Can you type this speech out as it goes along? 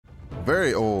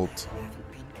very old.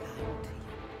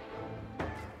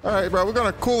 All right, bro, we're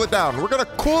gonna cool it down. We're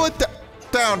gonna cool it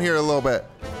down here a little bit.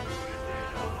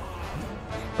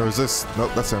 Or is this?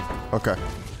 Nope, that's him. Okay.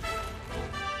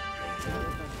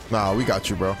 Nah, we got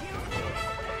you, bro.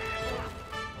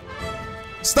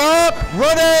 Stop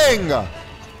running!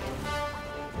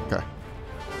 Okay.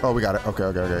 Oh, we got it.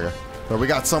 Okay. So we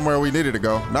got somewhere we needed to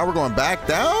go. Now we're going back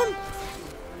down?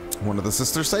 One of the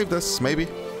sisters saved us, maybe.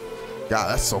 Yeah,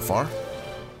 that's so far.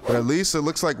 But at least it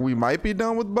looks like we might be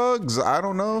done with bugs. I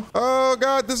don't know. Oh,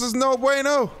 God, this is no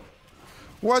bueno.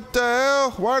 What the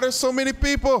hell? Why are there so many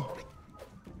people?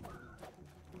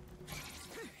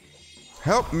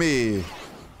 Help me.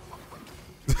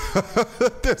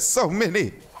 There's so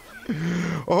many.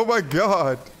 Oh my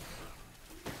god.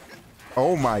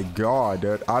 Oh my god,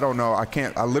 dude. I don't know.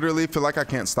 I literally feel like I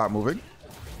can't stop moving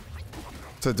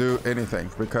to do anything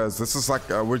because this is like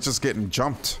we're just getting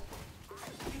jumped.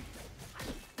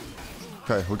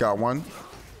 Okay, we got one.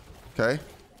 Okay.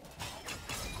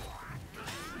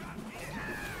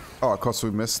 Oh, of course we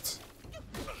missed.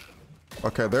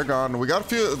 Okay, they're gone. We got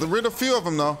rid of a few of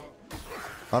them though.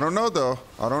 I don't know though.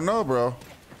 I don't know, bro.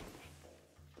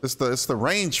 It's the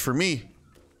range for me.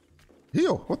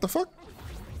 Heal. What the fuck?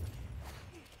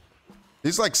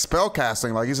 He's like spell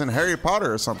casting, like he's in Harry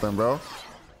Potter or something, bro.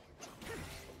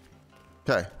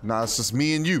 Okay, now it's just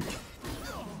me and you.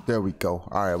 There we go.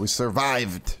 All right, we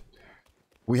survived.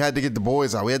 We had to get the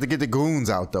boys out. We had to get the goons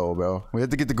out though, bro. We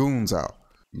had to get the goons out.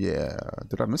 Yeah.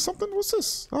 Did I miss something? What's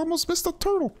this? I almost missed a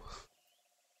turtle.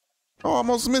 Oh, I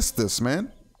almost missed this,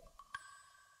 man.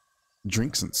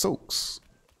 Drinks and soaks.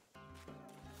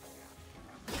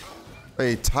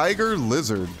 A tiger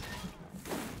lizard.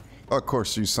 Of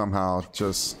course you somehow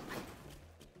just...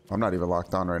 I'm not even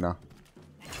locked on right now.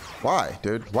 Why,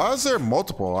 dude? Why is there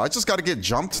multiple? I just gotta get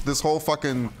jumped this whole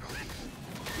fucking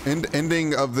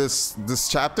ending of this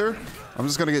chapter. I'm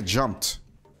just gonna get jumped.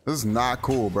 This is not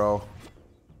cool, bro.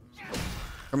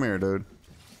 Come here, dude.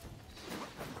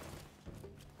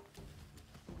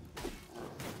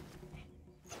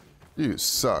 You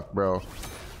suck, bro.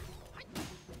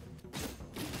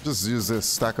 Just use this,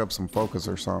 stack up some focus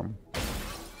or something.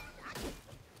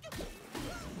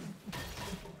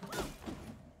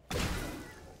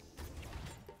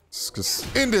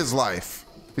 Just end his life.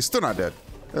 He's still not dead.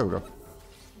 There we go.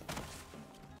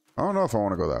 I don't know if I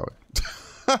want to go that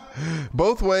way.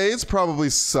 Both ways probably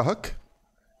suck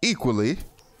equally,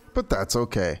 but that's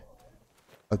okay.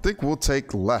 I think we'll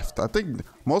take left. I think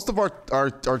most of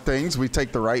our things, we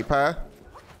take the right path.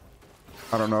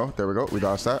 I don't know. There we go. We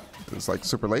dodged that. It's like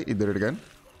super late. He did it again.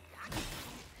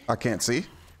 I can't see.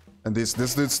 And this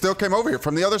dude still came over here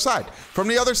from the other side. From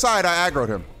the other side, I aggroed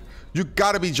him. You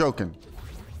gotta be joking.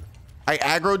 I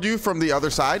aggroed you from the other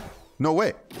side? No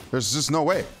way. There's just no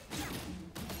way.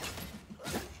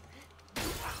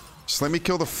 Just let me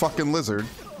kill the fucking lizard.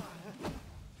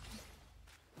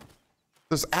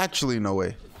 There's actually no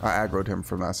way I aggroed him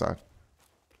from that side.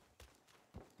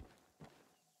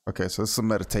 Okay, so this is a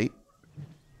meditate.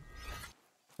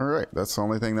 All right, that's the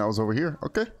only thing that was over here.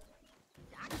 Okay.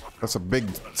 It's a big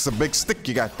stick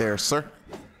you got there, sir.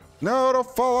 No, don't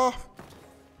fall off.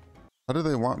 How do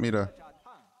they want me to...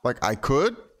 Like, I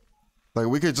could? Like,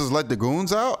 we could just let the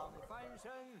goons out?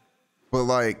 But,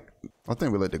 like, I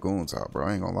think we let the goons out, bro.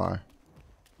 I ain't gonna lie.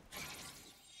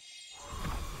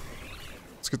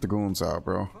 Let's get the goons out,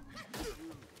 bro.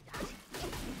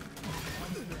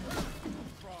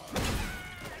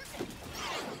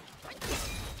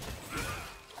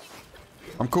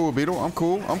 I'm cool, Beetle. I'm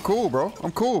cool. I'm cool, bro.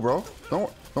 I'm cool, bro.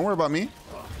 Don't worry about me.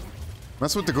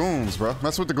 Mess with the goons, bro.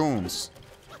 Mess with the goons.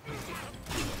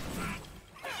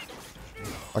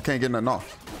 I can't get nothing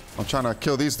off. I'm trying to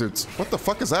kill these dudes. What the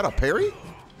fuck is that? A parry?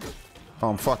 Oh,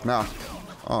 I'm fucked now.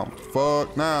 Oh, I'm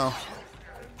fucked now.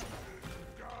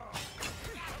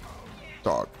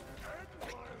 Dog.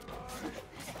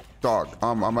 Dog.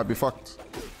 I might be fucked.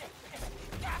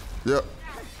 Yep.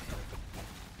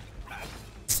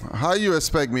 How you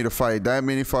expect me to fight that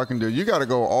many fucking dude? You gotta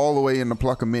go all the way in the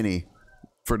pluck a mini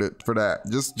for that.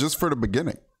 Just for the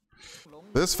beginning.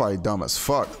 This fight dumb as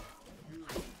fuck.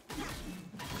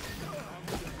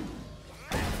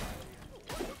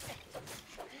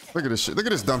 Look at this shit. Look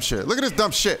at this dumb shit. Look at this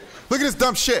dumb shit. Look at this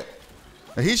dumb shit.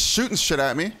 And he's shooting shit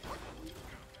at me.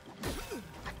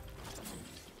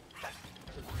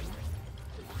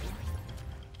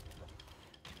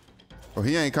 Well,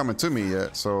 he ain't coming to me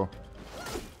yet, so.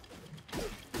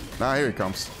 Now here he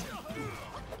comes.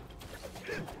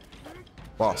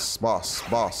 Boss, boss,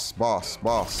 boss, boss,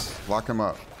 boss. Lock him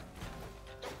up.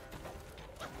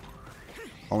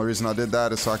 Only reason I did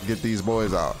that is so I can get these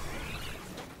boys out.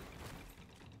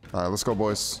 All right, let's go,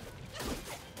 boys.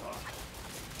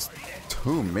 It's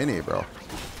too many, bro.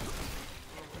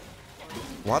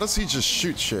 Why does he just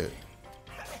shoot shit?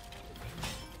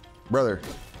 Brother,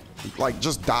 like,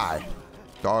 just die.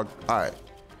 Dog. All right.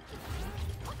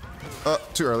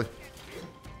 Too early.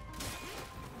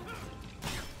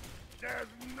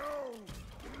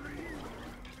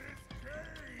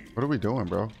 What are we doing,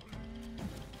 bro?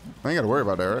 I ain't gotta worry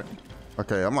about that, right?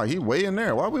 Okay, I'm like, he way in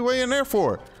there. Why are we way in there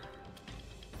for?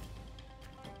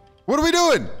 What are we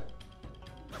doing?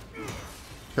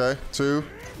 Okay, 2,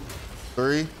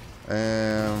 3,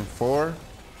 and 4,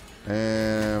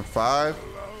 and 5.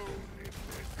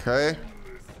 Okay.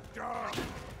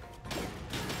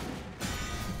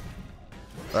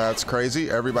 That's crazy.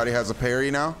 Everybody has a parry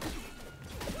now.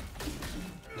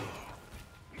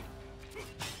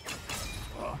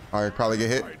 I probably get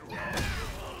hit.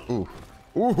 Ooh.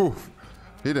 Ooh.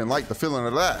 He didn't like the feeling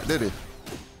of that, did he?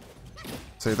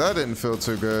 Say, that didn't feel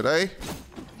too good, eh?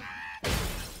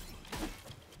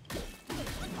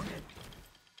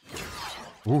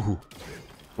 Ooh.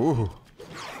 Ooh.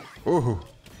 Ooh.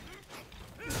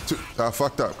 I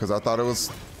fucked up because I thought it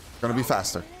was gonna be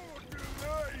faster.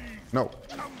 No.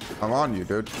 I'm on you,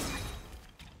 dude.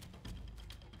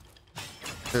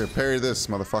 Here, parry this,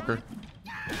 motherfucker.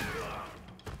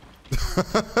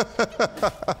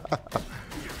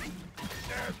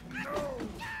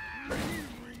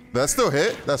 That still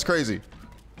hit? That's crazy.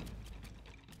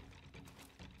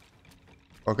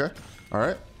 Okay. All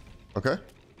right. Okay.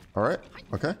 All right.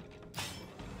 Okay.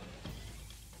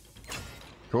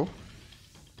 Cool.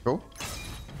 Cool.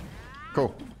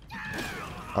 Cool.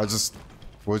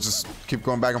 We'll just keep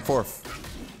going back and forth.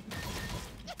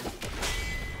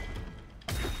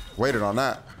 Waited on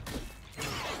that.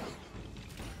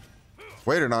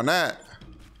 Waited on that.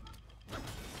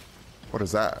 What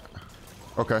is that?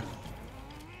 Okay.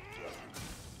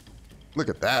 Look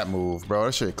at that move, bro.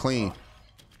 That shit clean.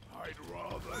 I'd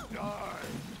rather die.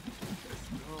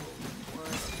 There's no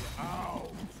way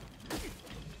out.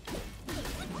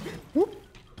 Whoop.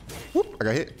 Whoop. I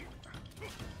got hit.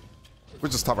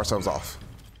 We'll just top ourselves off.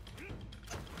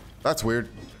 That's weird.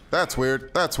 That's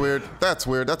weird. That's weird. That's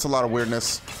weird. That's a lot of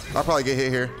weirdness. I'll probably get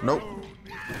hit here. Nope.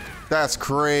 That's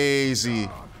crazy.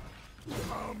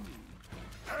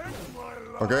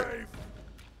 Okay.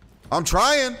 I'm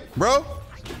trying, bro.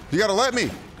 You gotta let me.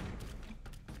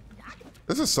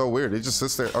 This is so weird. He just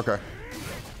sits there. Okay.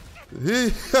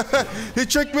 He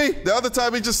tricked me. The other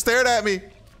time he just stared at me.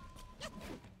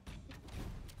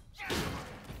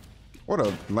 What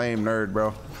a lame nerd,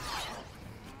 bro.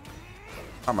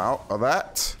 I'm out of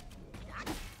that.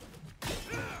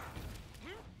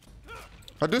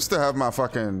 I do still have my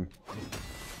fucking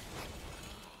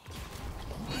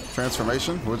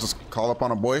transformation. We'll just call up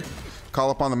on a boy. Call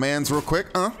up on the mans real quick.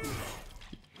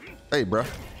 Hey, bro.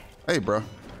 Hey, bro.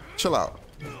 Chill out.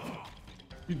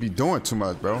 You be doing too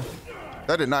much, bro.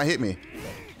 That did not hit me.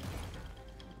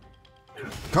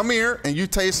 Come here and you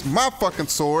taste my fucking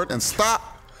sword and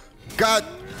stop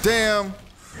goddamn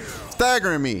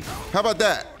staggering me. How about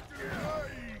that?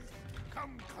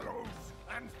 Come close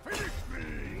and finish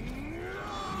me.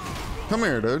 Come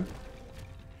here, dude.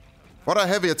 Why that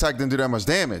heavy attack didn't do that much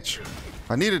damage?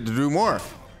 I needed to do more.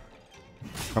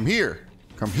 Come here.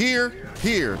 Come here.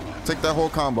 Here. Take that whole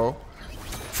combo.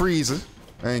 Freeze it.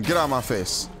 And get out of my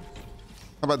face.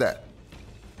 How about that?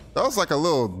 That was like a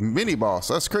little mini boss.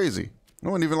 That's crazy. It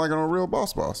wasn't even like a real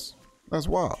boss. That's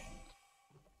wild.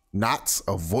 Not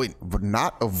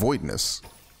avoidness.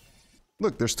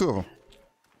 Look, there's 2 of them.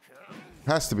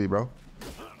 Has to be, bro.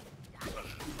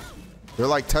 They're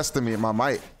like testing me in my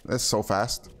might. That's so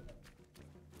fast.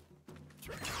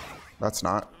 That's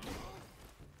not.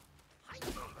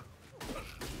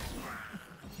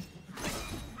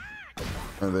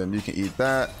 And then you can eat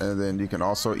that, and then you can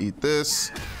also eat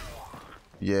this.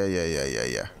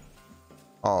 Yeah.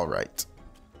 All right.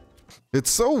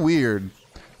 It's so weird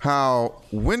how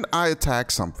when I attack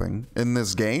something in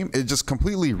this game, it just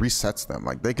completely resets them.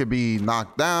 Like they could be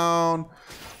knocked down,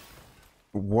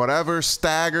 whatever,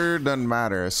 staggered, doesn't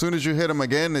matter. As soon as you hit them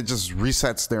again, it just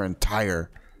resets their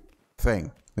entire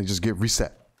thing. They just get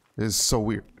reset. It's so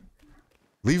weird.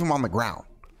 Leave them on the ground.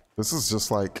 This is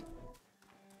just like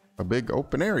a big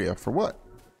open area for what?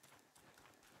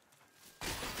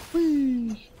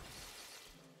 Whee.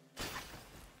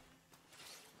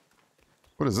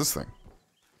 What is this thing?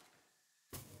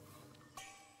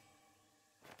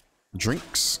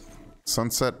 Drinks.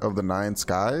 Sunset of the 9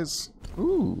 skies.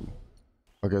 Ooh.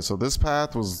 Okay, so this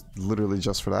path was literally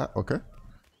just for that. Okay.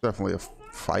 Definitely a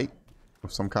fight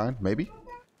of some kind, maybe.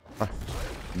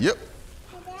 Yep.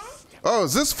 Oh,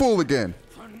 is this fool again?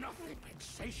 For nothing,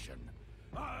 fixation.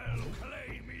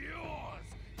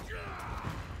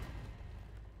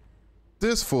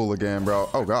 this fool again, bro.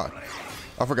 Oh, God.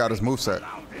 I forgot his moveset.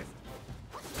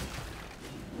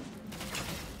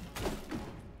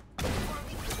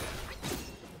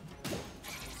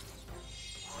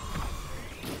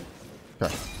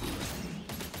 Okay.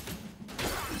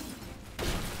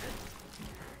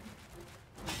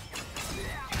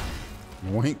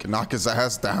 Wink, knock his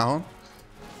ass down.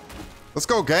 Let's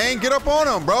go, gang. Get up on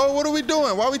him, bro. What are we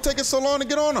doing? Why are we taking so long to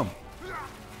get on him?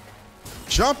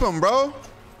 Jump him, bro.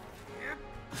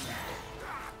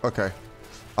 Okay.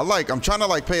 I'm trying to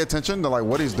like pay attention to like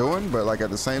what he's doing, but like at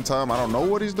the same time, I don't know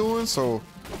what he's doing, so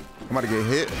I'm about to get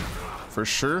hit for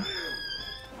sure.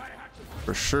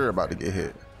 For sure about to get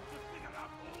hit.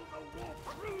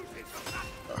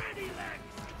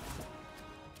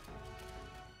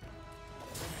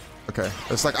 Okay.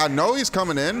 It's like I know he's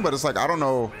coming in, but it's like I don't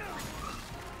know.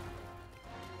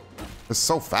 It's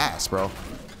so fast, bro.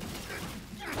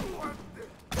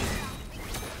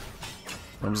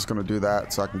 I'm just gonna do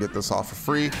that so I can get this off for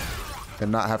free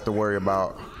and not have to worry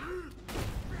about.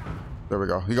 There we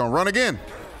go. He gonna run again.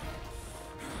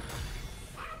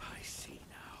 I see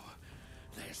now.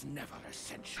 There's never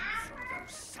ascension from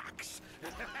those sacks.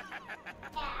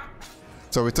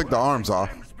 So we took the arms off.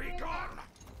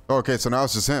 Okay, so now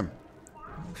it's just him.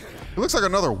 He looks like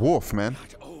another wolf, man.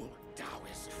 That old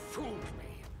Taoist fooled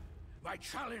me. My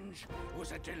challenge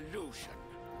was a delusion.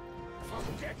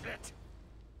 Forget it.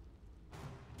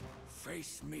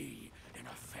 Face me in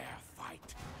a fair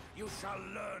fight. You shall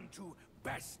learn to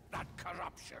best that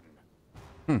corruption.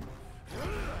 Face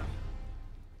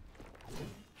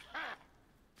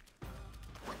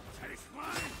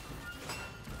mine.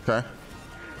 Okay.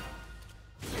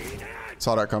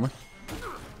 Saw that coming.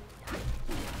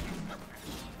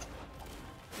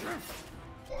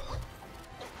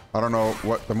 I don't know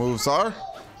what the moves are.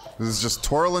 This is just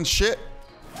twirling shit.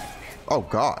 Oh,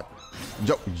 God.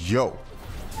 Yo,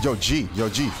 G,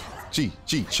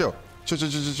 chill.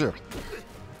 Chill.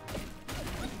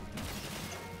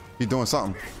 He doing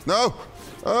something. No.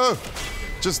 Oh,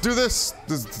 just do this.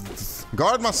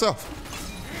 Guard myself.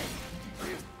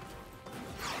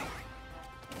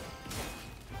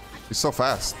 He's so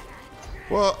fast.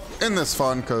 Well, end this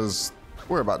fun because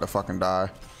we're about to fucking die.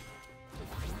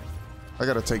 I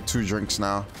gotta take 2 drinks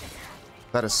now.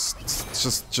 That is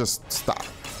just stop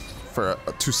for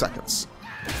 2 seconds.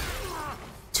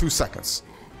 2 seconds,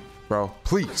 bro,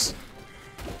 please.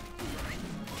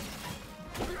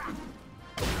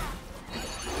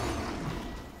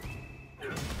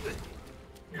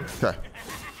 Okay.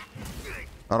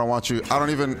 I don't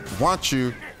even want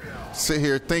you sit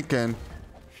here thinking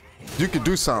you could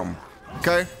do something.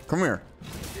 Okay? Come here,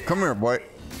 boy.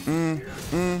 I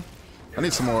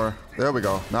need some more. There we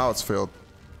go. Now it's filled.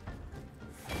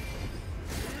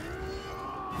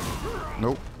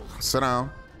 Nope. Sit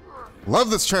down. Love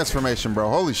this transformation, bro.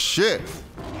 Holy shit.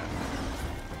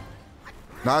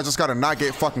 Now I just gotta not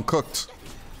get fucking cooked.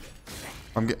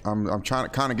 I'm trying to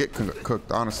kind of get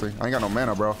cooked, honestly. I ain't got no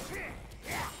mana, bro.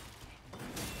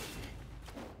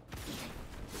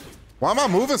 Why am I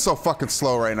moving so fucking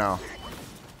slow right now?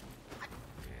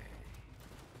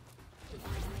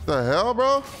 The hell,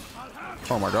 bro?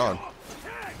 Oh my God.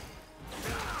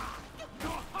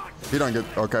 He doesn't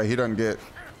get, okay, he doesn't get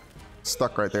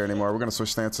stuck right there anymore. We're gonna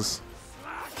switch stances.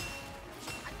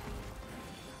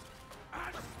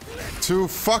 Too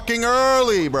fucking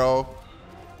early, bro.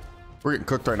 We're getting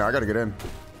cooked right now. I gotta get in.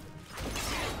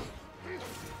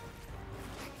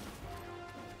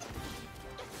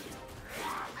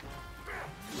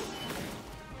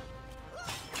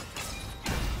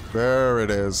 There it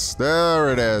is.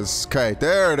 There it is. Okay,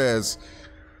 there it is.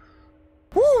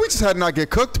 Woo, we just had to not get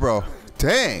cooked, bro.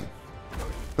 Dang.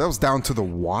 That was down to the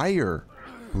wire.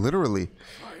 Literally.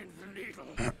 Find the needle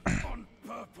on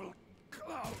Purple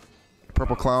Cloud.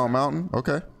 Purple Cloud Mountain?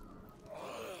 Okay.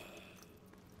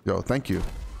 Yo, thank you.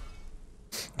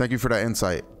 Thank you for that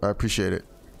insight. I appreciate it.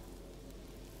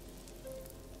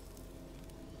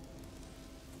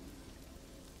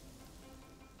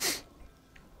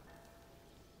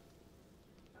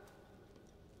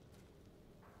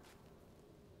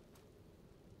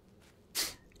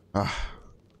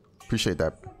 Appreciate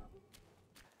that.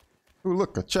 Ooh,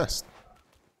 look, a chest.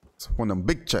 It's one of them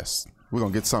big chests. We're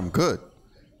gonna get something good.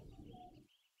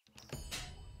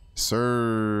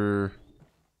 Sir.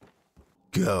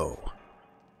 Go.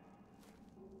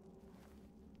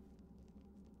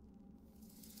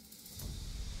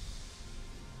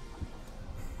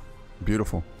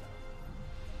 Beautiful.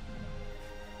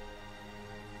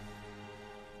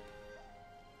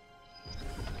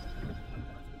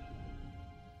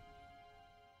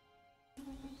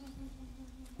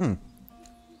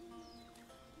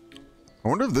 I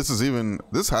wonder if this is even,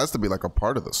 this has to be like a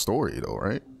part of the story though,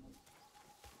 right?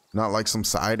 Not like some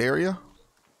side area?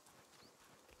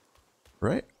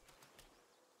 Right?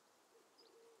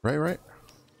 Right.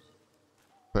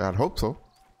 But I'd hope so.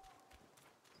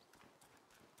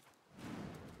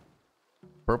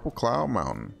 Purple Cloud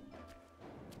Mountain.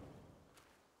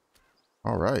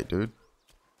 All right, dude.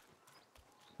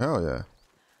 Hell yeah.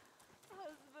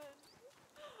 Husband.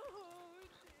 Oh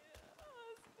dear,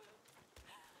 husband.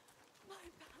 My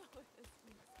powerlessness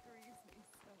grieves me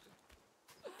so.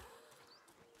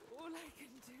 All I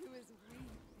can do is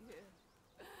weep here,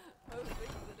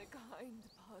 hoping that a kind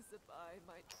passerby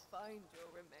might find your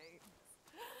remains.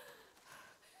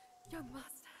 Young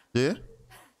master, Yeah?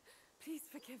 please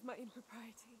forgive my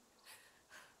impropriety.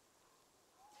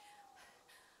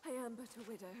 I am but a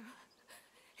widow,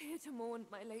 here to mourn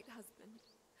my late husband.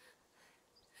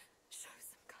 Show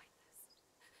some kindness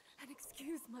and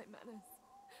excuse my manners.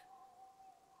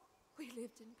 We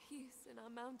lived in peace in our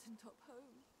mountaintop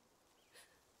home,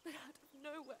 but out of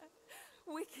nowhere,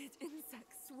 wicked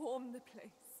insects swarmed the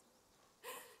place.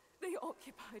 They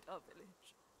occupied our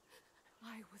village.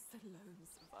 I was the lone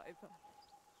survivor.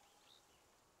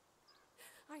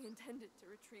 I intended to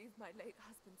retrieve my late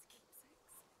husband's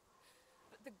keepsakes,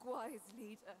 but the Gwai's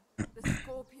leader, the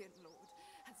Scorpion Lord,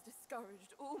 has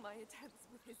discouraged all my attempts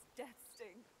with his death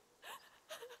sting.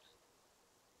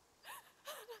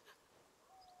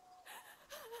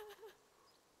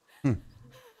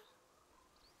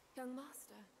 Young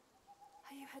master,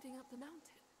 are you heading up the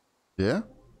mountain? Yeah?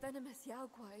 Venomous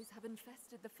Yaoguais have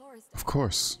infested the forest. Of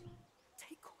course.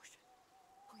 Take caution,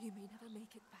 or you may never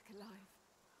make it back alive.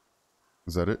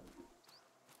 Is that it?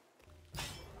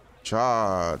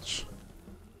 Charge.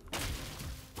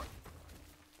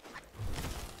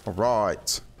 All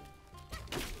right.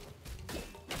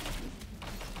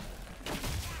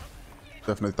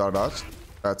 Definitely thought dodge.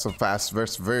 That's some fast,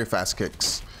 very fast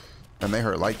kicks. And they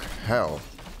hurt like hell.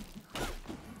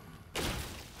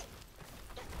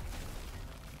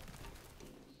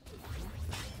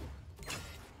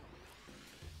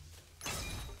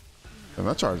 And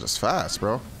that charge is fast,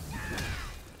 bro.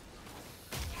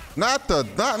 Not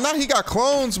he got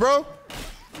clones, bro.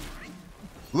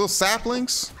 Little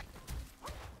saplings.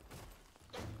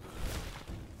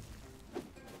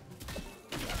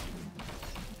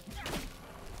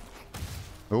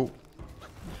 Nope.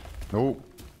 Nope.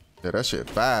 Yeah, that shit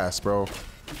fast, bro.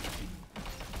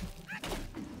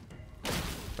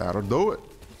 That'll do it.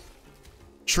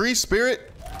 Tree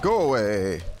spirit, go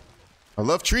away. I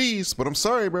love trees, but I'm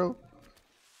sorry, bro.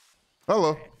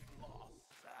 Hello.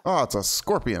 Oh, it's a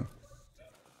scorpion.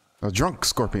 A drunk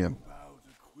scorpion. About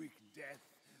a quick death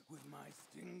with my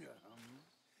stinger,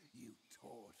 you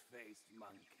torch-faced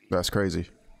monkey. That's crazy.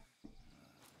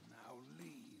 Now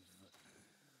leave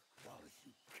while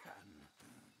you can.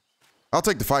 I'll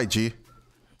take the fight, G.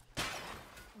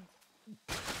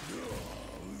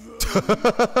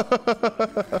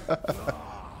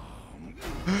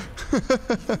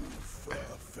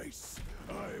 Face,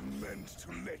 I meant to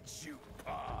let you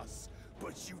pass,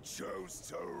 but you chose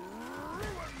to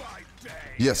ruin my day.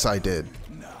 Yes, I did.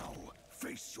 Now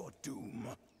face your doom.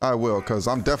 I will, because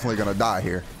I'm definitely going to die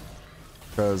here.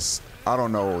 Because I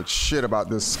don't know shit about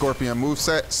this scorpion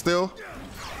moveset still.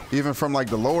 Even from like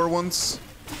the lower ones.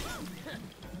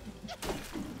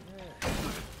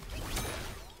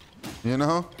 You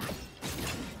know?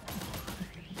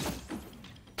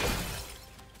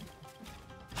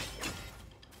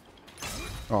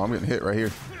 Oh, I'm getting hit right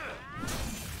here.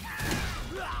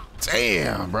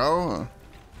 Damn, bro.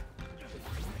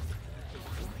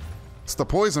 It's the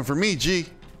poison for me, G.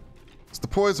 It's the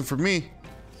poison for me.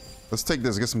 Let's take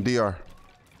this, get some DR.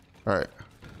 All right.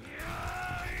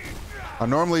 I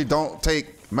normally don't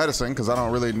take medicine because I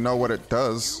don't really know what it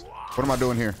does. What am I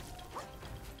doing here?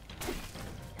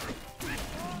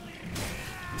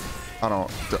 I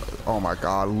don't. Oh my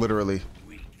God, literally.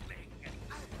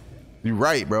 You're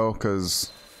right, bro,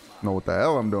 because I know what the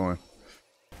hell I'm doing.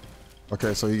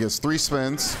 Okay, so he gets 3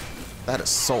 spins. That is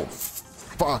so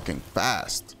fucking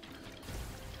fast.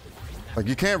 Like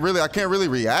I can't really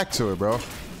react to it, bro.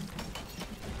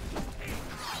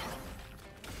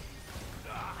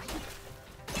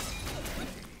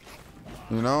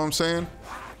 You know what I'm saying?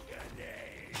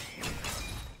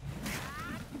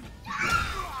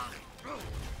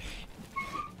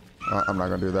 I'm not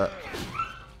gonna do that.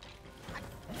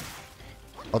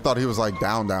 I thought he was like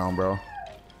down, bro.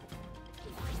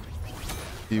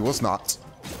 He was not.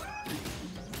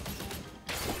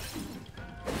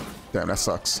 Damn, that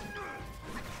sucks.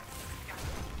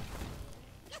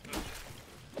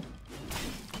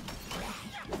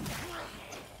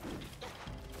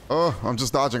 Oh, I'm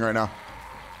just dodging right now.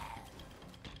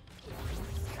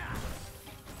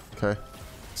 Okay.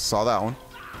 Saw that one.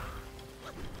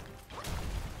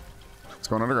 It's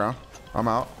going underground. I'm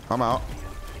out. I'm out.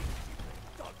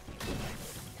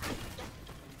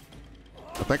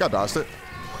 I think I dodged it.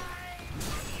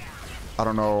 I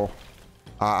don't know.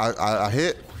 I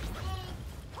hit.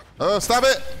 Oh, stop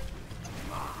it.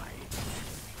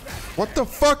 What the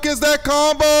fuck is that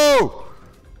combo?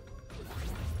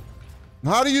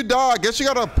 How do you die? I guess you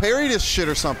gotta parry this shit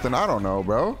or something. I don't know,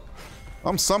 bro.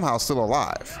 I'm somehow still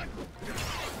alive.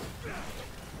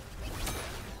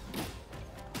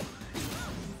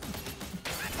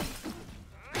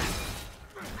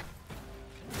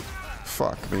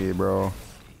 Fuck me, bro.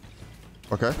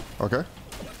 Okay, okay,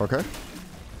 okay.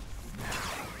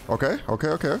 Okay, okay,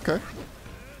 okay, okay.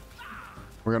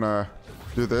 We're gonna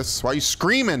do this. Why are you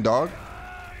screaming, dog?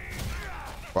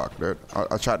 Fuck, dude.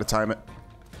 I tried to time it.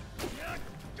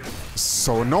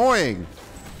 So annoying.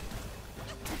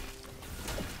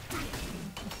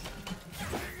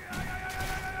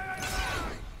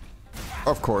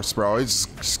 Of course, bro. It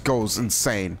just goes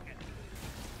insane.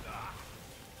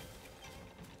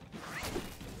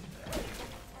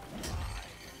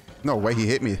 No way he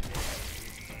hit me.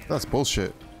 That's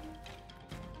bullshit.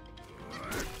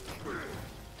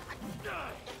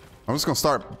 I'm just gonna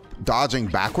start dodging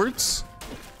backwards.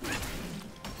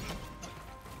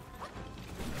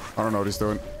 I don't know what he's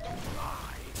doing.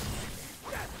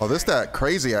 Oh, this that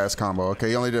crazy ass combo. Okay,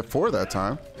 he only did 4 that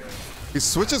time. He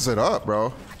switches it up,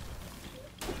 bro.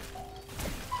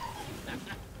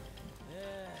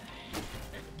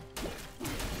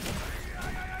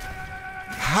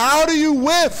 How do you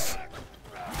whiff?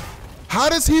 How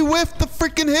does he whiff the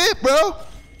freaking hit, bro?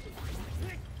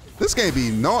 This game be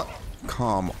not.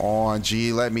 Come on,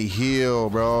 G. Let me heal,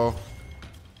 bro.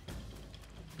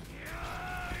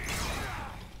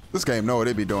 This game know what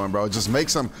it be doing, bro. Just make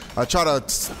some. I try to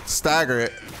stagger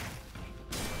it.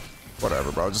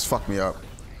 Whatever, bro. Just fuck me up.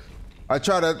 I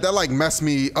try to. That like mess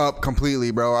me up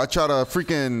completely, bro. I try to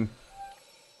freaking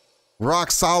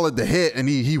rock solid the hit, and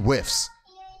he whiffs.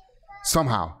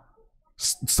 Somehow.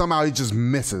 Somehow he just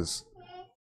misses.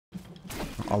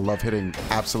 I love hitting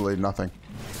absolutely nothing.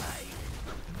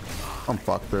 I'm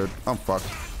fucked, dude. I'm fucked.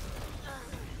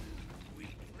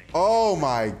 Oh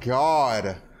my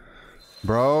god.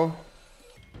 Bro.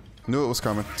 Knew it was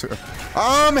coming.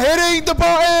 I'm hitting the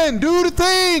button! Do the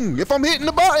thing! If I'm hitting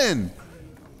the button!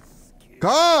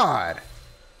 God!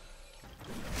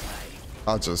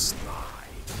 I'll just...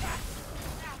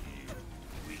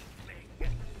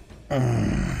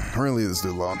 I'm gonna leave this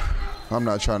dude alone. I'm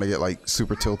not trying to get like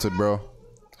super tilted, bro.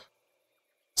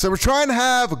 So we're trying to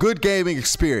have a good gaming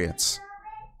experience.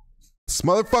 This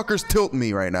motherfucker's tilting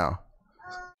me right now.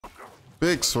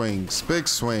 Big swings, big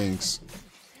swings.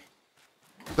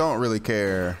 Don't really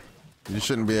care. You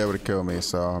shouldn't be able to kill me,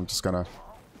 so I'm just gonna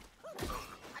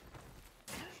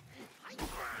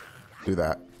do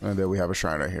that. And then we have a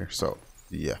shrine right here, so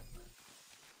yeah.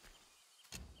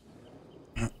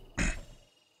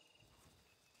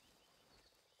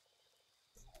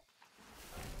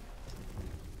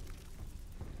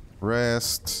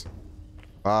 Rest.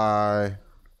 Bye.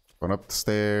 Going up the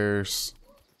stairs.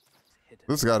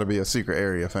 This has got to be a secret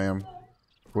area, fam.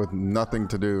 With nothing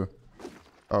to do.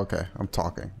 Okay, I'm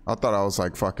talking. I thought I was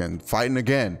like fucking fighting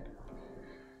again.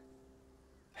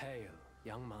 Hail,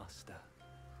 young master.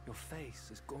 Your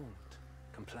face is gaunt,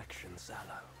 complexion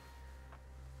sallow.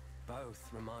 Both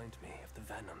remind me of the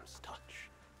venom's touch,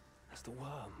 as the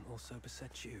worm also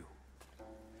besets you.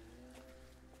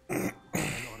 An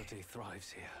oddity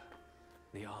thrives here,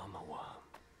 the armor worm.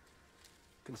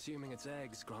 Consuming its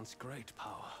eggs grants great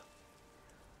power.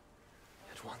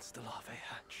 Yet once the larvae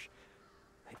hatch,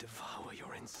 they devour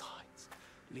your insides,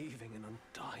 leaving an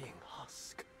undying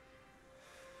husk.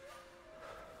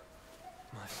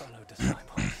 My fellow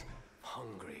disciples,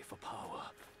 hungry for power,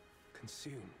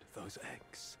 consumed those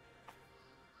eggs.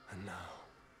 And now,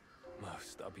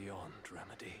 most are beyond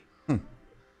remedy.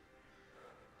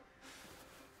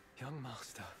 Young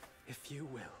master, if you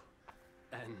will,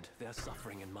 end their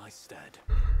suffering in my stead.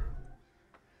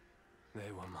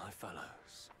 They were my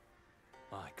fellows.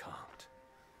 I can't.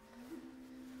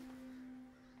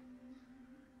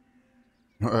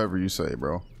 Whatever you say,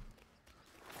 bro.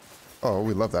 Oh,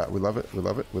 we love that. We love it. We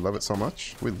love it. We love it so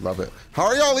much. We love it. How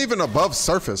are y'all even above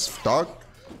surface, dog?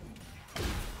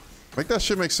 Make that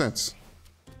shit make sense.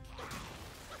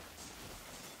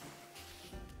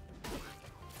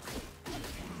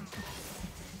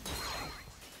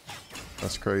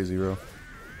 That's crazy, bro.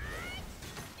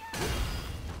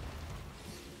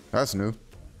 That's new.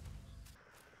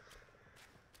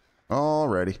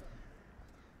 Alrighty. already.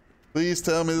 Please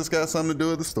tell me this got something to do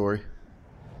with the story.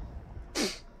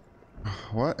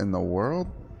 What in the world?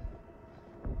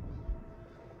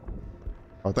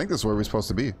 I think this is where we're supposed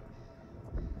to be.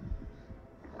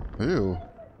 Ew.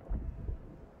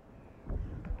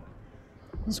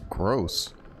 This is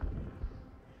gross.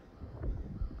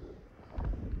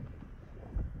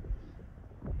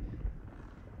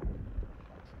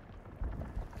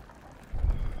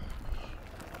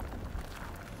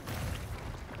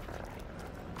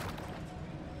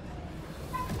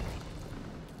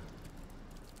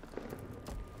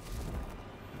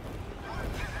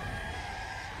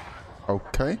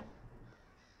 Okay.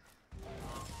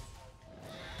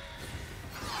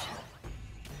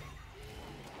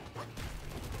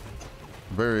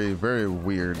 Very, very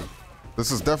weird.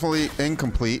 This is definitely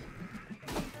incomplete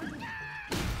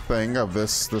thing of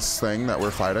this thing that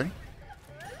we're fighting.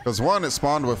 Because one, it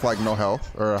spawned with like no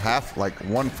health, or a half, like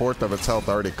 1/4 of its health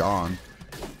already gone.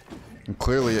 And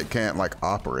clearly it can't like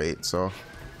operate, so.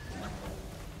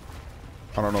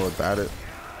 I don't know what that is.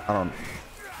 I don't.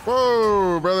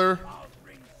 Whoa, brother.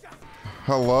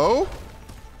 Hello?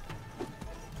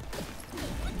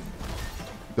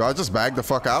 Do I just bag the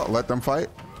fuck out? Let them fight?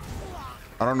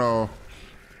 I don't know.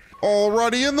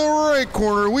 Alrighty, in the right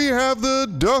corner, we have the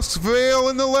Dusk Veil.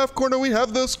 In the left corner, we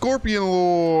have the Scorpion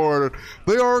Lord.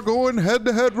 They are going head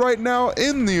to head right now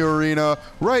in the arena.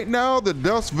 Right now, the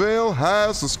Dusk Veil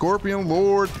has the Scorpion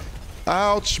Lord.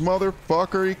 Ouch,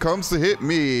 motherfucker. He comes to hit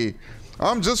me.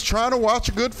 I'm just trying to watch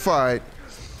a good fight.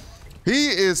 He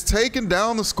is taking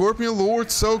down the Scorpion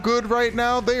Lord so good right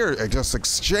now. They are just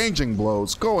exchanging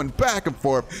blows, going back and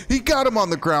forth. He got him on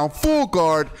the ground, full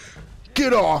guard.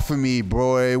 Get off of me,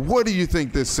 boy. What do you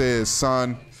think this is,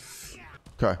 son?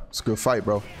 Okay, it's a good fight,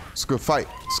 bro. It's a good fight.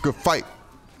 It's a good fight.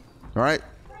 All right?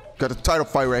 Got a title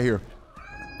fight right here.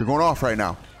 They're going off right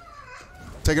now.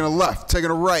 Taking a left,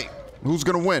 taking a right. Who's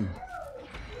going to win?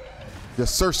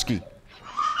 Yes, Sirski.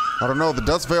 I don't know. The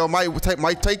Dusk Veil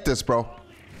might take this, bro.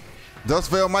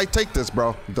 Dusk Veil might take this,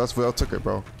 bro. Dusk Veil took it,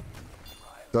 bro.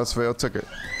 Dusk Veil took it.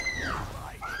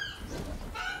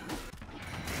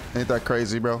 Ain't that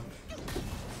crazy, bro?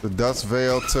 The Dusk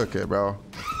Veil took it, bro.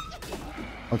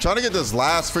 I'm trying to get this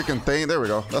last freaking thing. There we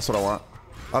go. That's what I want.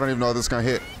 I don't even know if this is gonna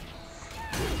hit.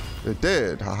 It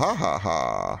did. Ha ha ha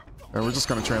ha. And we're just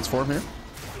gonna transform here.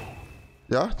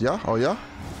 Yeah, yeah. Oh yeah.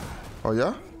 Oh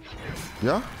yeah.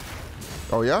 Yeah.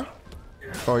 Oh yeah.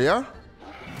 Oh yeah.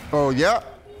 Oh yeah.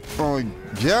 Oh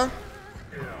yeah.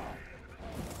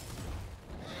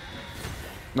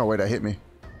 No way, that hit me.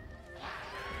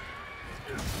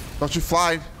 Don't you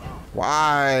fly.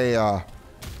 Why?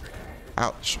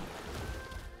 Ouch.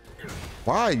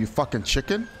 Why, you fucking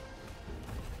chicken?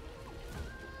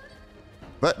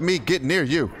 Let me get near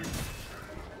you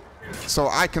so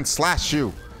I can slash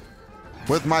you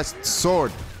with my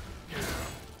sword.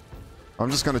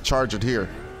 I'm just gonna charge it here.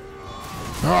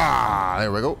 Ah,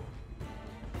 there we go.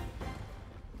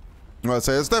 I'd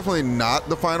say it's definitely not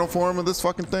the final form of this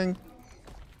fucking thing.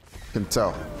 You can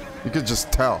tell. You can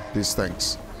just tell these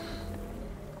things.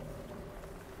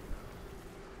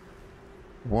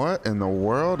 What in the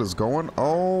world is going on?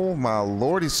 Oh my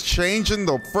lord, he's changing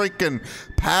the freaking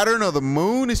pattern of the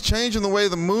moon. He's changing the way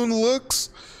the moon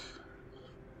looks.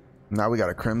 Now we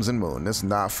got a crimson moon. This is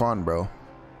not fun, bro.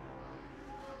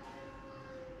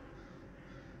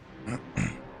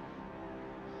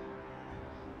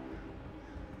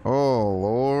 Oh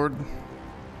lord.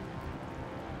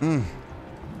 We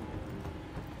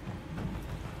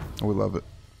love it.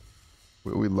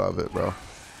 We love it, bro.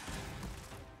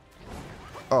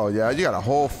 Oh yeah, you got a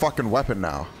whole fucking weapon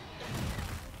now.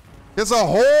 It's a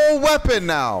whole weapon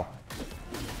now.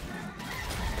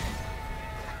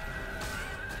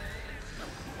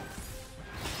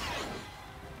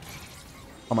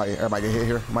 I might get hit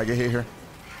here. I might get hit here.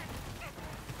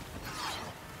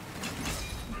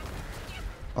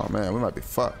 Oh man, we might be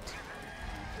fucked.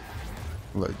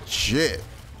 Legit.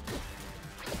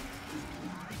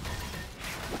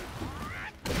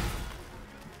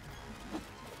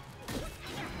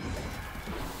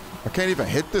 I can't even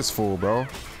hit this fool, bro.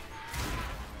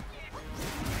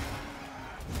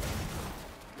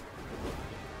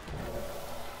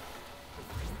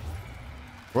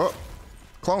 Well,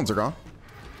 clones are gone.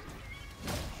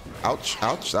 Ouch,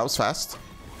 ouch, that was fast.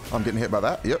 I'm getting hit by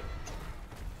that, yep.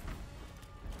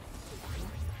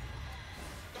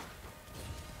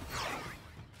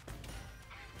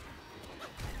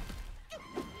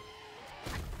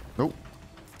 Nope.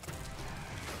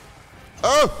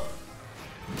 Oh!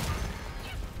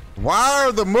 Why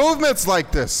are the movements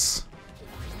like this?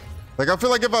 Like, I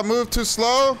feel like if I move too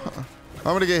slow,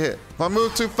 I'm gonna get hit. If I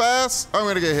move too fast, I'm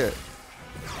gonna get hit.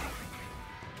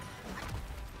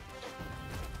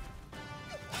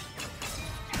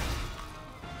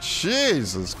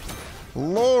 Jesus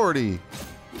Lordy.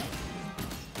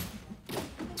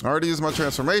 I already used my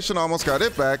transformation, almost got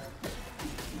it back.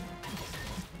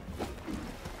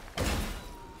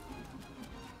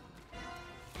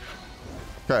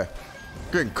 Okay.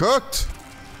 Getting cooked.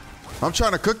 I'm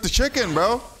trying to cook the chicken,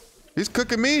 bro. He's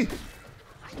cooking me.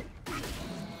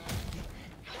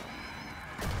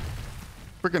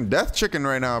 Freaking death chicken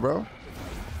right now, bro.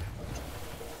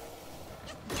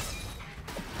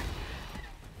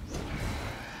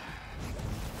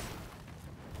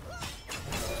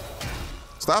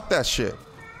 Stop that shit.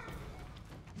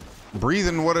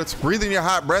 Breathing your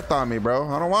hot breath on me, bro.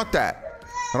 I don't want that.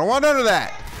 I don't want none of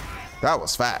that. That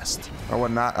was fast.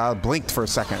 I blinked for a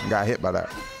second and got hit by that.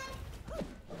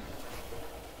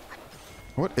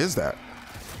 What is that?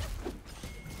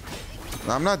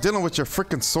 I'm not dealing with your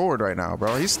freaking sword right now,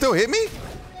 bro. He still hit me?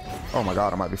 Oh my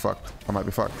god, I might be fucked. I might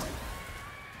be fucked.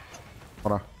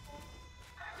 Hold on.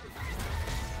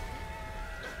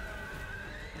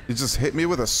 You just hit me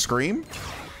with a scream?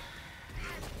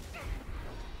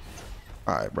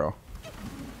 Alright, bro.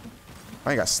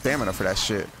 I ain't got stamina for that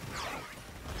shit.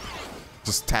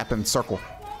 Just tap in circle.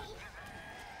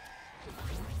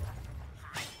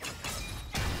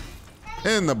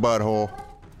 In the butthole.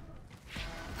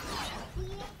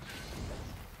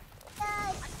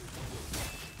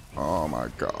 Oh my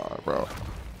god, bro.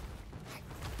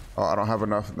 Oh, I don't have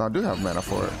enough. No, I do have mana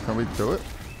for it. Can we do it?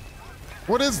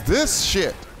 What is this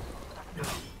shit?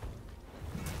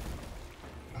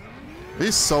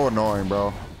 He's so annoying,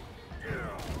 bro.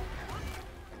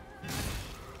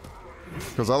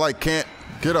 Because I like can't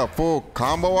get a full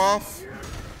combo off.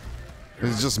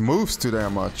 It just moves too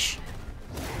damn much.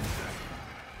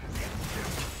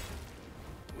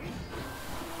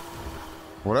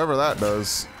 Whatever that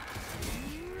does.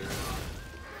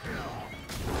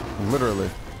 Literally.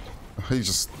 He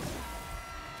just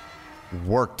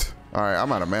worked. Alright,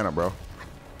 I'm out of mana, bro.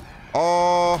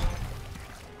 Oh,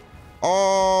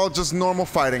 just normal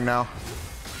fighting now.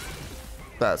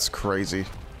 That's crazy.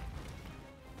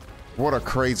 What a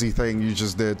crazy thing you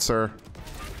just did, sir.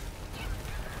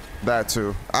 That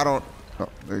too.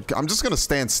 I'm just gonna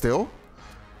stand still.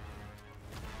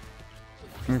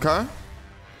 Okay.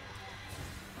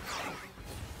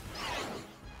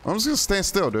 I'm just gonna stand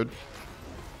still, dude.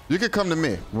 You can come to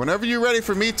me. Whenever you're ready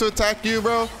for me to attack you,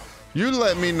 bro, you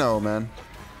let me know, man.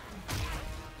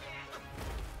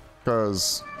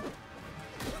 Cause...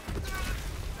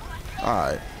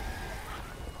 Alright.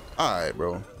 Alright,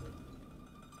 bro.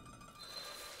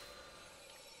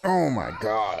 Oh my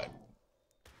god.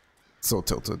 So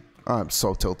tilted. I'm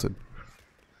so tilted.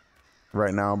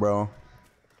 Right now, bro.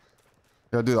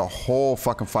 Gotta do the whole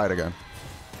fucking fight again.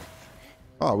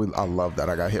 Oh, I love that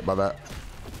I got hit by that.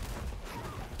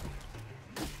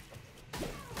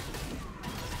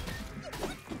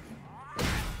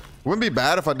 Wouldn't be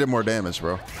bad if I did more damage,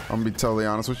 bro. I'm gonna be totally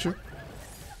honest with you.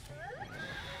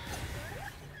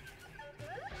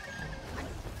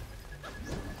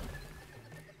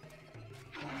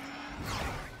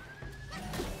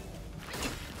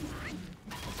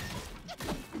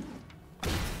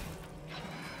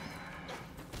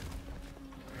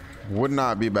 Would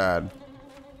not be bad.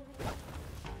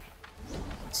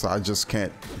 So I just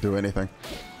can't do anything.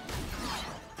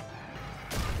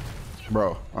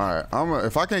 Bro, alright.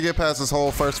 If I can't get past this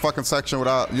whole first fucking section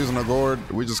without using a gourd,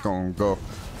 we just gonna go.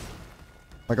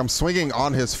 Like, I'm swinging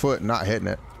on his foot, not hitting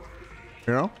it.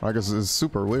 You know? Like, it's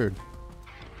super weird.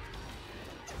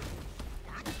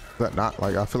 Is that not?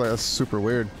 Like, I feel like that's super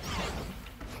weird.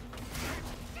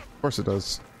 Of course it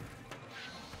does.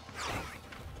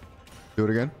 Do it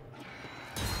again.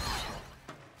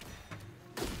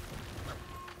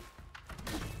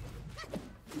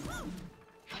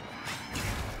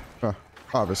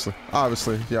 Obviously.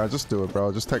 Yeah, just do it,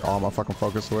 bro. Just take all my fucking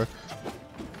focus away.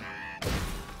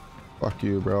 Fuck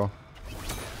you, bro.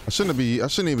 I shouldn't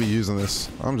even be using this.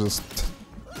 I'm just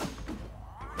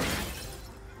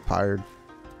tired.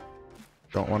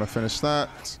 Don't want to finish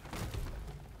that.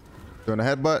 Doing a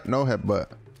headbutt? No headbutt.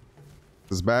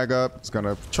 This bag up. It's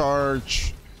gonna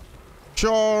charge.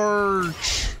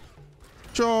 Charge!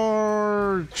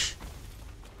 Charge!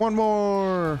 One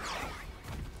more!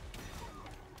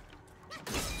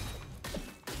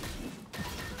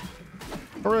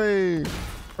 Hooray!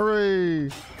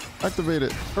 Hooray! Activate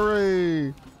it!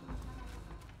 Hooray!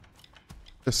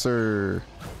 Yes, sir.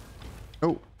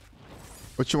 Oh.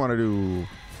 What you want to do?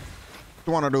 What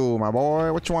you want to do, my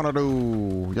boy? What you want to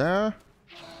do? Yeah?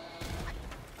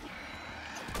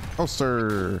 Oh,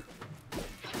 sir.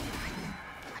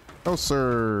 Oh,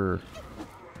 sir.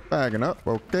 Bagging up.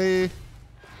 Okay.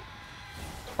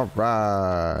 All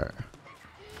right.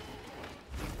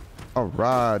 All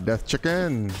right, death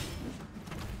chicken.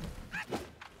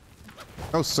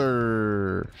 No,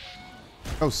 sir.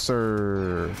 No,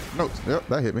 sir. No. Yep,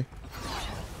 that hit me.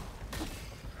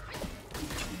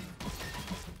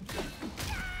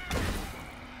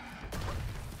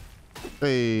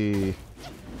 Hey.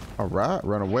 All right,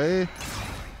 run away.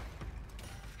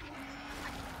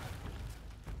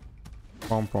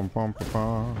 Pom, pom, pom, pom,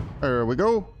 pom. There we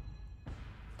go.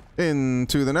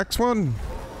 Into the next one.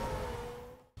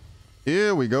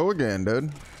 Here we go again,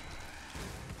 dude.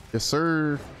 Yes,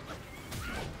 sir.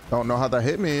 Don't know how that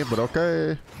hit me, but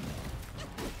okay.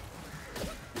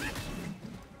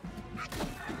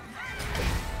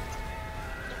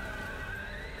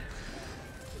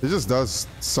 It just does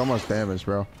so much damage,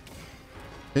 bro.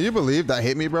 Can you believe that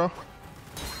hit me, bro?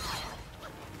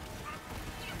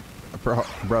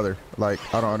 Brother, like,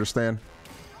 I don't understand.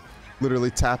 Literally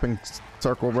tapping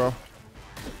circle, bro.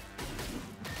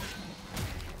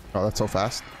 Oh, that's so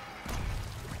fast.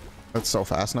 That's so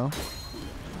fast now.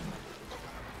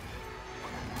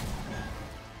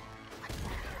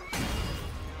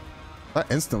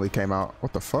 That instantly came out.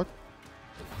 What the fuck?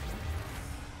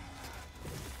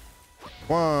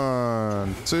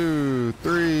 1, 2,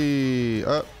 3,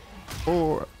 up,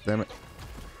 4. Damn it.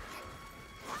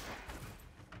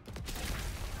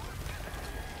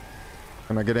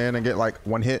 Can I get in and get like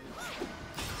one hit?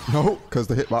 No, because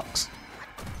the hitbox.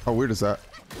 How weird is that?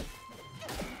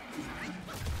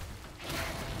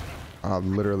 I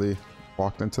literally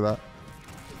walked into that.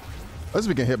 Let's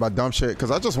be getting hit by dumb shit because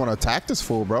I just want to attack this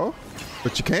fool, bro.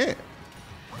 But you can't.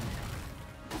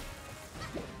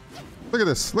 Look at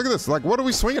this. Look at this. Like, what are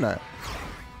we swinging at? See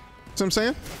what I'm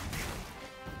saying?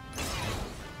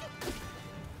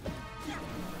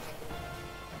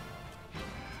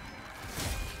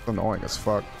 It's annoying as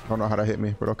fuck. I don't know how that hit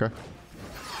me, but okay.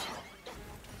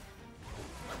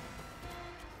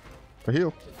 A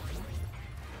heal.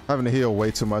 Having to heal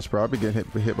way too much, bro. I'll be getting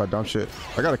hit by dumb shit.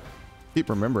 I gotta keep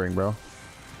remembering, bro.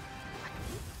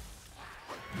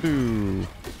 2.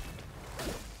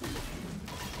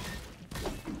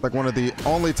 Like one of the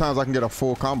only times I can get a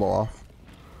full combo off.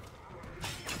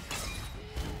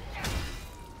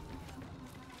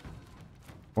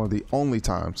 One of the only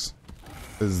times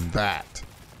is that.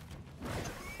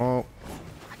 Oh.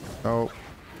 Oh.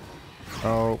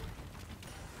 Oh.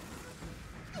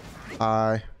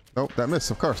 Nope, that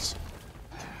missed, of course.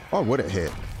 Why would it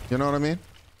hit? You know what I mean?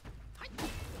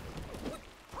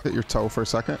 Hit your toe for a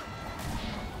second.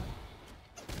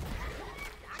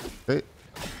 Okay.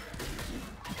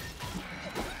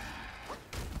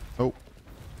 Nope.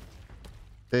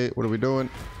 Okay, what are we doing?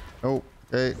 Nope.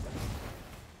 Okay.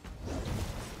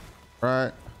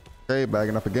 Right. Okay,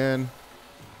 bagging up again.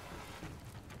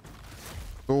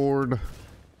 Sword.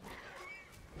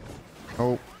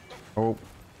 Nope. Nope.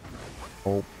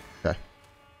 Oh. Okay.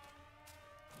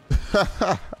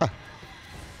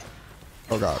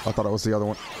 Oh god, I thought it was the other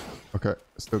one. Okay,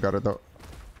 still got it though.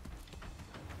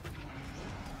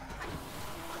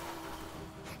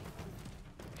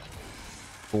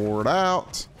 Sword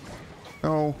out.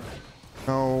 No.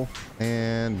 No.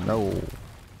 And no.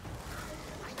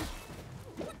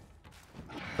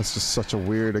 That's just such a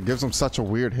weird... It gives him such a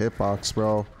weird hitbox,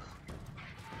 bro.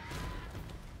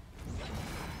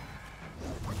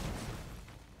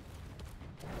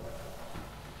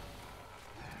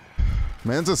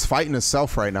 Man's just fighting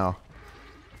himself right now.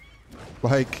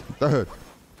 Like, dude.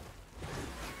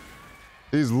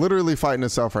 He's literally fighting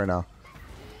himself right now.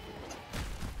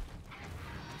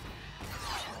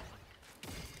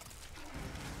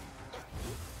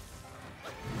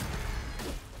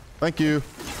 Thank you.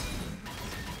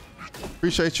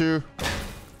 Appreciate you.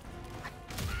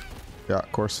 Yeah,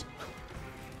 of course.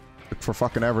 Took for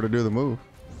fucking ever to do the move.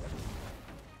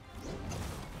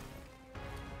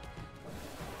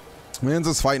 Man's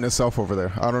just fighting himself over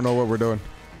there. I don't know what we're doing.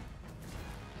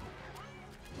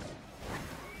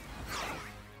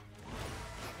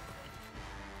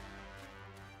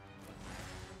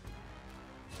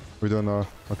 We're doing the...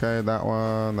 Okay, that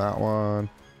one, that one.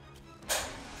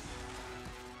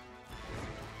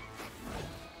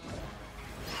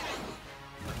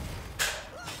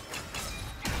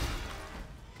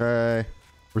 Okay.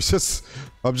 We're just...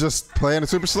 I'm just playing it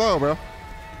super slow, bro.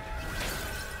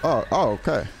 Oh,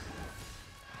 okay.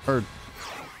 Heard.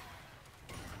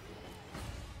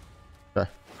 Okay.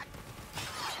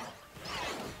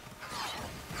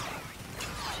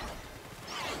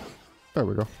 There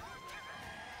we go.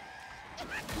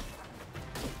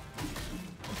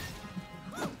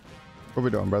 What we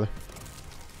doing, brother?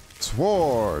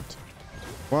 Sword.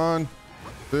 1,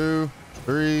 2,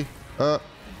 3, up.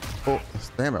 Oh,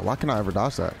 damn it. Why can't I ever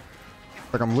dodge that?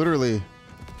 Like I'm literally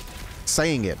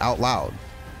saying it out loud.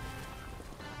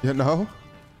 You know?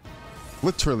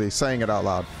 Literally saying it out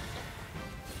loud.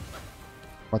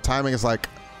 My timing is like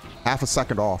half a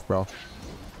second off, bro.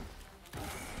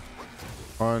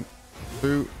 1,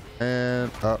 2,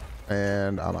 and up.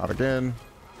 And I'm out again.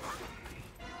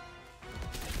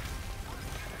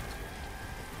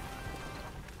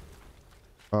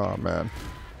 Oh, man.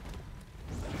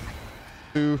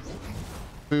 2,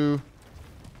 2.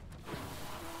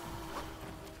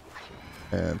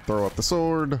 And throw up the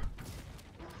sword.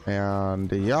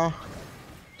 And yeah.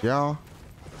 Yeah.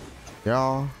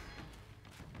 Yeah.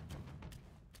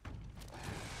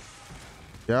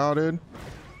 Yeah, dude.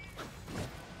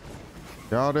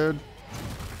 Yeah, dude.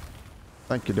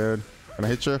 Thank you, dude. Can I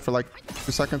hit you for like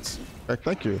 2 seconds? Okay,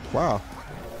 thank you. Wow.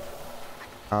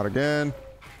 Out again.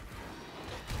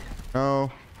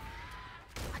 No.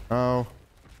 No.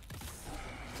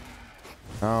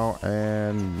 No,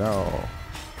 and no.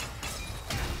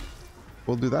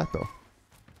 We'll do that, though.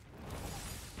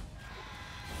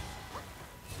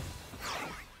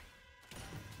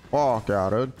 Fuck yeah,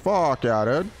 dude. Fuck yeah,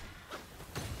 dude.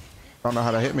 Don't know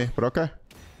how to hit me, but okay.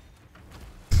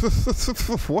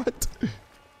 What?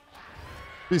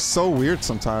 He's so weird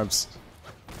sometimes.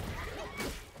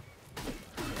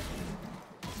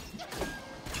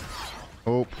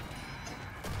 Oh.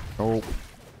 Oh.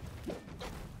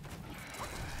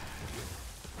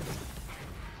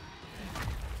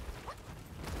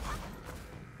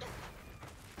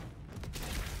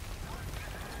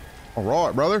 All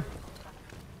right, brother.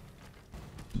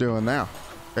 Doing now.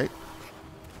 Okay.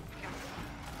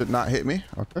 Did not hit me.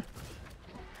 Okay.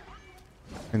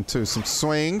 Into some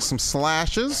swings, some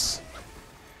slashes.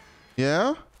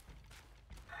 Yeah.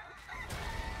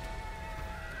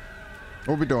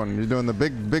 What are we doing? You doing the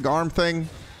big arm thing?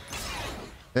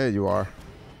 There you are.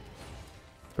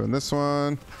 Doing this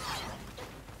one.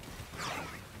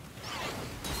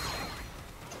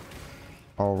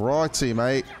 All righty,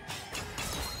 mate.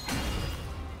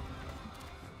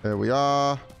 There we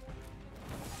are.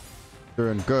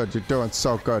 Doing good. You're doing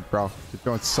so good, bro. You're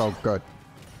doing so good.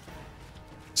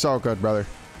 So good, brother.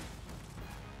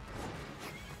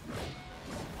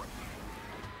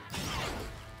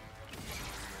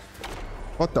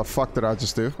 What the fuck did I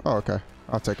just do? Oh, okay.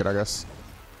 I'll take it, I guess.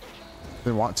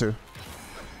 Didn't want to.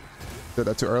 Did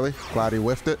that too early. Glad he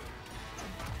whiffed it.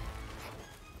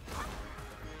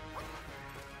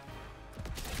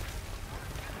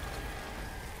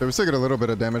 They was taking a little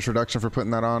bit of damage reduction for putting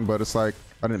that on, but it's like,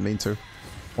 I didn't mean to.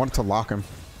 Wanted to lock him.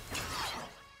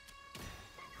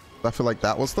 I feel like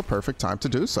that was the perfect time to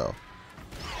do so.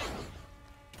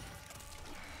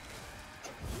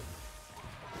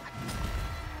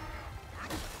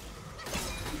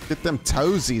 Get them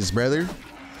toesies, brother.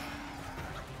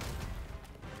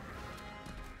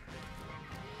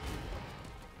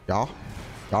 Y'all?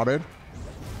 Y'all did?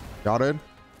 Y'all did?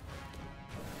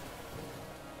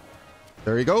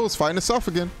 There he goes, fighting himself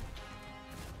again.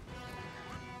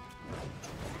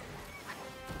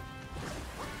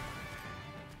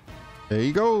 There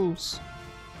he goes.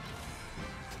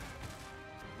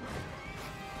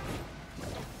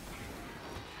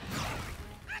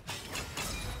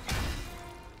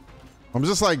 I'm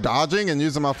just like dodging and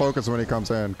using my focus when he comes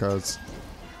in, because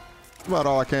that's about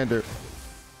all I can do.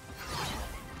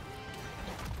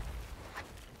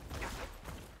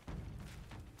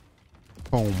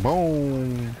 Boom,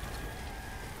 boom.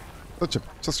 Such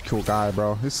a cool guy,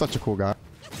 bro. He's such a cool guy.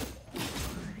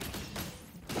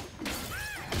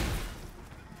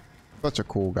 Such a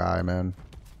cool guy, man.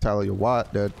 Tell you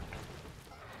what, dude.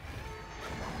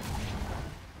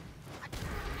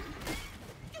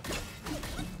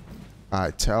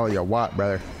 I tell you what,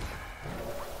 brother.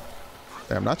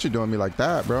 Damn, not you doing me like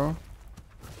that, bro.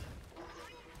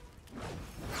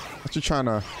 Not you trying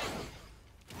to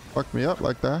fuck me up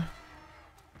like that.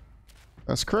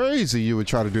 That's crazy you would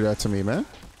try to do that to me, man.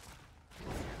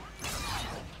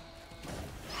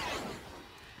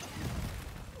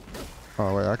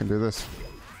 Oh, wait, I can do this.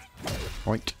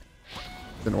 Oink.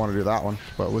 Didn't want to do that one,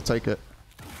 but we'll take it.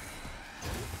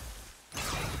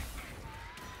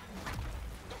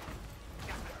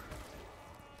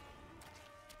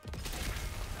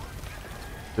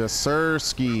 Yes, sir,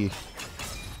 ski.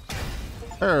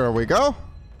 There we go.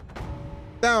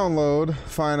 Download,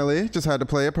 finally. Just had to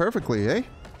play it perfectly, eh?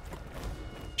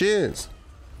 Cheers.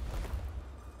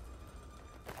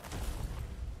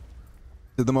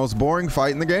 Did the most boring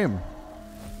fight in the game.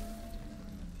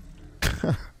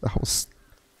 That was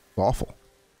awful.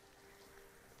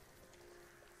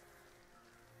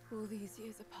 All these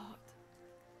years apart.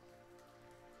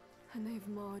 And they've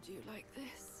marred you like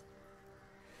this.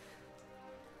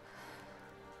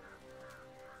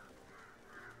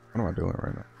 What am I doing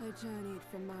right now? I journeyed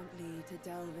from Mount Lee to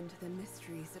delve into the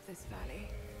mysteries of this valley.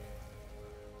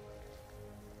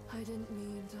 I didn't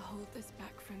mean to hold this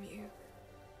back from you.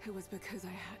 It was because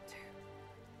I had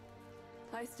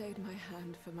to. I stayed my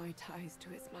hand for my ties to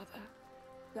his mother.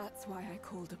 That's why I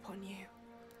called upon you.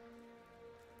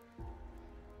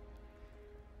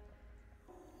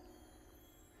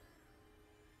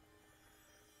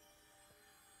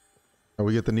 Oh,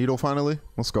 we get the needle finally?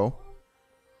 Let's go.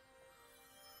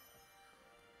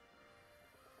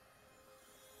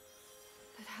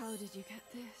 But how did you get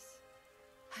this?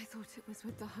 I thought it was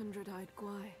with the 100-eyed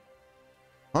Guai.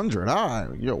 100-eye?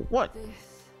 Yo, what?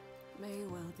 This may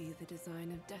well be the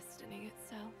design of destiny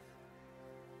itself.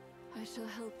 I shall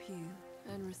help you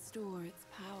and restore its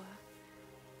power.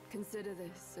 Consider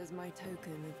this as my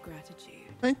token of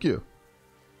gratitude. Thank you.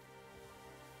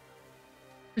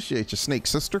 Appreciate you, snake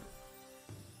sister.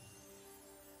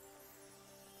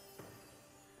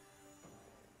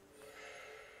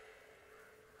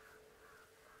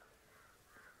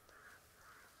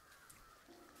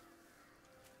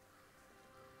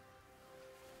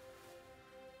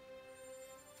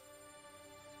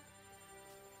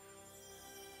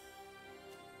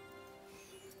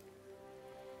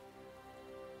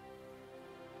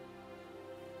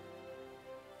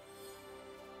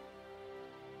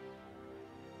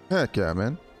 Heck yeah,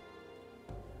 man.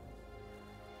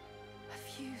 A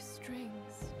few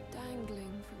strings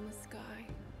dangling from the sky.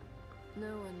 No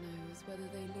one knows whether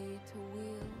they lead to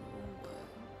weal or woe.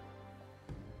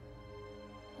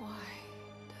 Why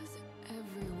does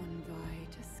everyone vie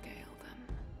to scale them?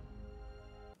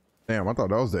 Damn, I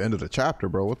thought that was the end of the chapter,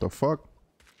 bro. What the fuck?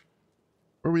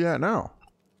 Where we at now?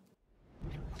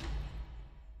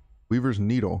 Weaver's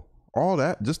needle. All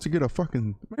that just to get a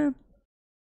fucking... Man.